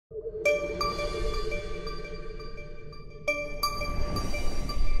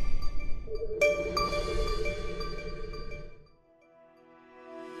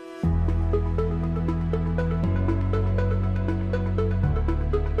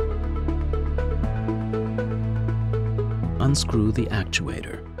unscrew the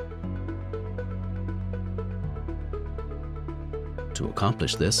actuator. To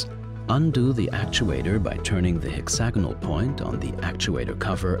accomplish this, undo the actuator by turning the hexagonal point on the actuator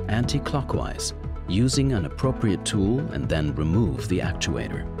cover anti-clockwise, using an appropriate tool, and then remove the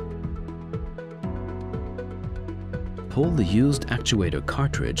actuator. Pull the used actuator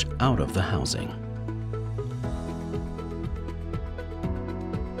cartridge out of the housing.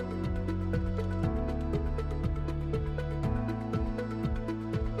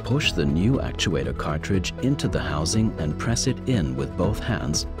 Push the new actuator cartridge into the housing and press it in with both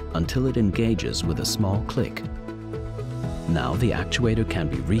hands until it engages with a small click. Now the actuator can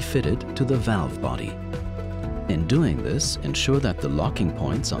be refitted to the valve body. In doing this, ensure that the locking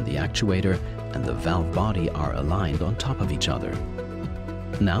points on the actuator and the valve body are aligned on top of each other.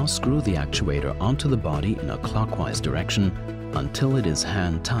 Now screw the actuator onto the body in a clockwise direction until it is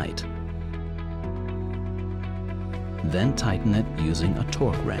hand tight. Then tighten it using a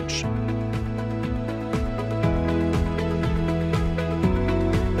torque wrench.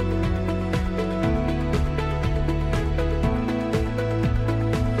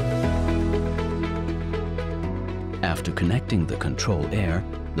 After connecting the control air,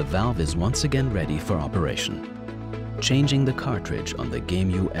 the valve is once again ready for operation. Changing the cartridge on the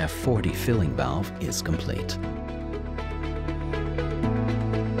GEMÜ F40 filling valve is complete.